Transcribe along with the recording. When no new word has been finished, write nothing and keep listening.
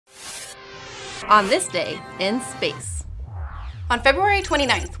On this day in space. On February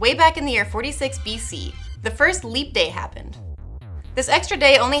 29th, way back in the year 46 BC, the first leap day happened. This extra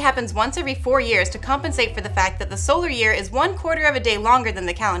day only happens once every 4 years to compensate for the fact that the solar year is 1/4 of a day longer than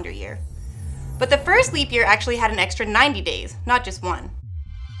the calendar year. But the first leap year actually had an extra 90 days, not just one.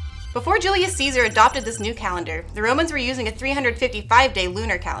 Before Julius Caesar adopted this new calendar, the Romans were using a 355-day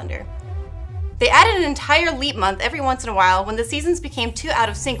lunar calendar. They added an entire leap month every once in a while when the seasons became too out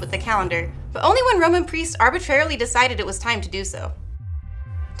of sync with the calendar, but only when Roman priests arbitrarily decided it was time to do so.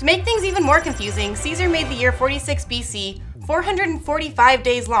 To make things even more confusing, Caesar made the year 46 BC 445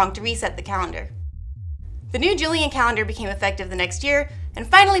 days long to reset the calendar. The new Julian calendar became effective the next year and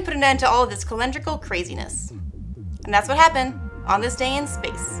finally put an end to all of this calendrical craziness. And that's what happened on this day in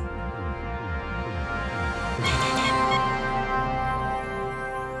space.